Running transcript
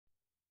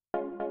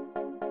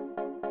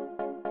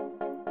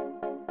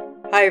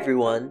Hi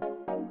everyone,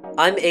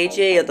 I'm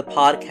AJ of the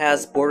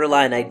podcast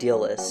Borderline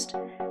Idealist,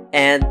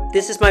 and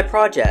this is my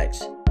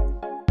project,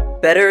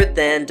 Better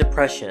Than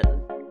Depression.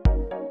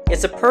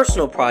 It's a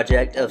personal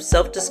project of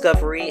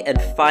self-discovery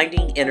and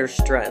finding inner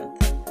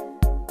strength.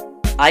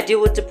 I deal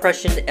with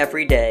depression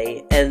every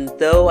day, and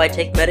though I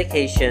take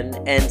medication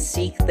and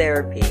seek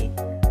therapy,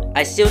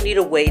 I still need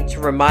a way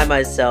to remind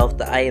myself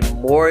that I am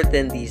more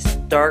than these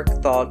dark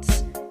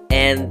thoughts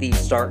and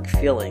these dark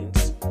feelings.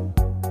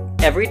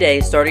 Every day,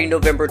 starting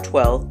November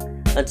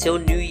 12th until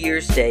New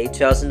Year's Day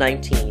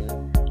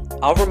 2019,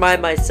 I'll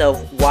remind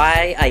myself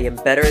why I am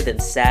better than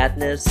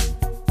sadness,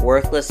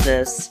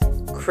 worthlessness,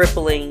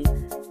 crippling,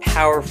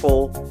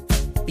 powerful,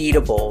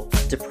 beatable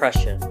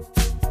depression.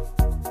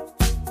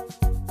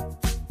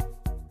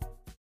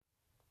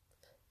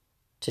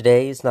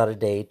 Today is not a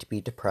day to be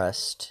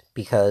depressed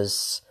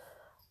because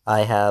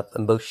I have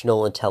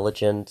emotional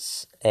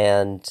intelligence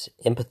and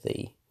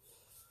empathy.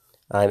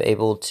 I'm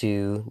able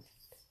to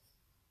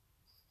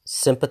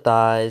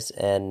sympathize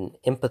and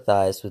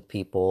empathize with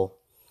people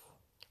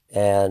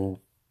and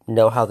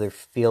know how they're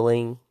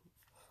feeling,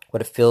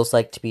 what it feels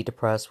like to be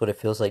depressed, what it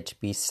feels like to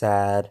be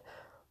sad,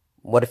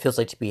 what it feels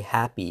like to be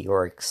happy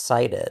or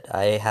excited.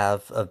 I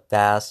have a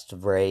vast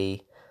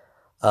array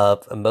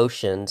of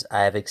emotions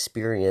I have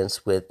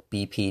experienced with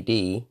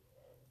BPD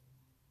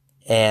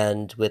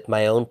and with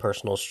my own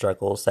personal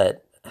struggles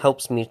that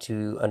helps me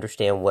to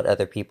understand what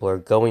other people are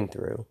going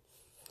through.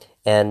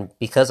 And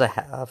because I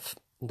have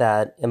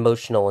that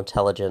emotional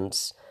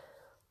intelligence,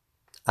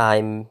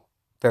 I'm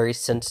very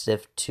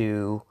sensitive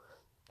to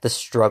the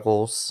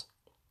struggles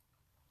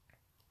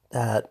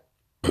that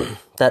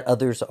that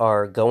others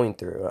are going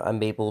through.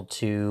 I'm able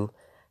to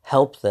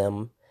help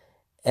them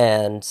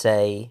and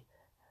say,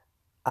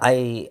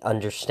 I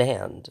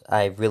understand.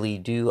 I really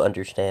do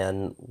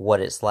understand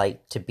what it's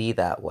like to be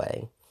that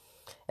way.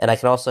 And I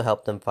can also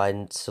help them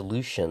find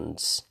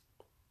solutions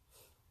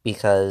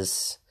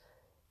because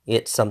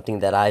it's something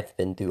that I've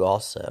been through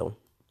also.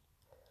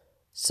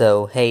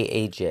 So,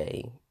 hey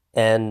AJ,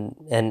 and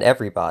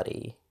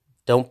everybody,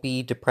 don't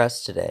be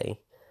depressed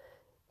today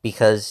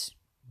because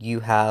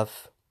you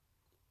have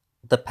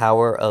the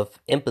power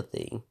of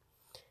empathy.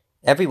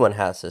 Everyone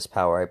has this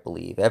power, I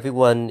believe.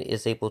 Everyone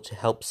is able to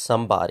help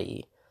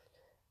somebody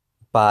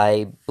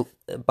by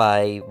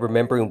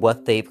remembering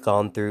what they've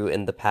gone through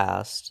in the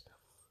past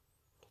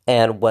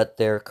and what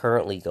they're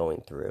currently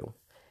going through.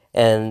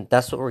 And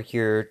that's what we're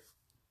here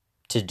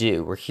to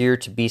do. We're here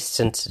to be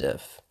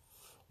sensitive.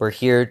 We're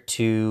here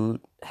to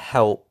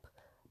help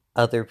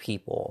other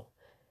people.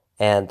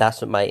 And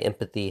that's what my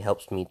empathy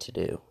helps me to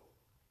do.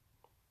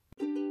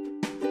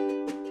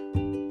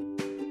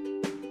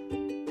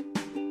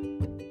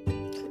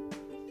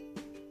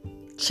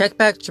 Check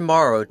back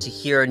tomorrow to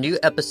hear a new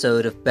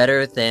episode of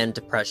Better Than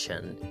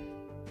Depression.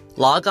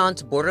 Log on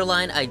to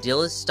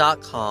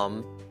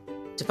BorderlineIdealist.com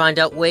to find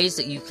out ways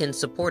that you can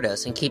support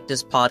us and keep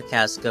this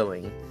podcast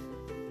going.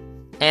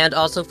 And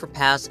also for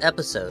past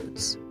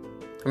episodes.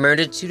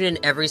 Remember to tune in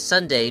every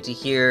Sunday to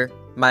hear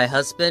my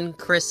husband,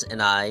 Chris,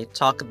 and I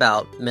talk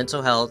about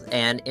mental health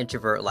and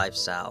introvert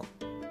lifestyle.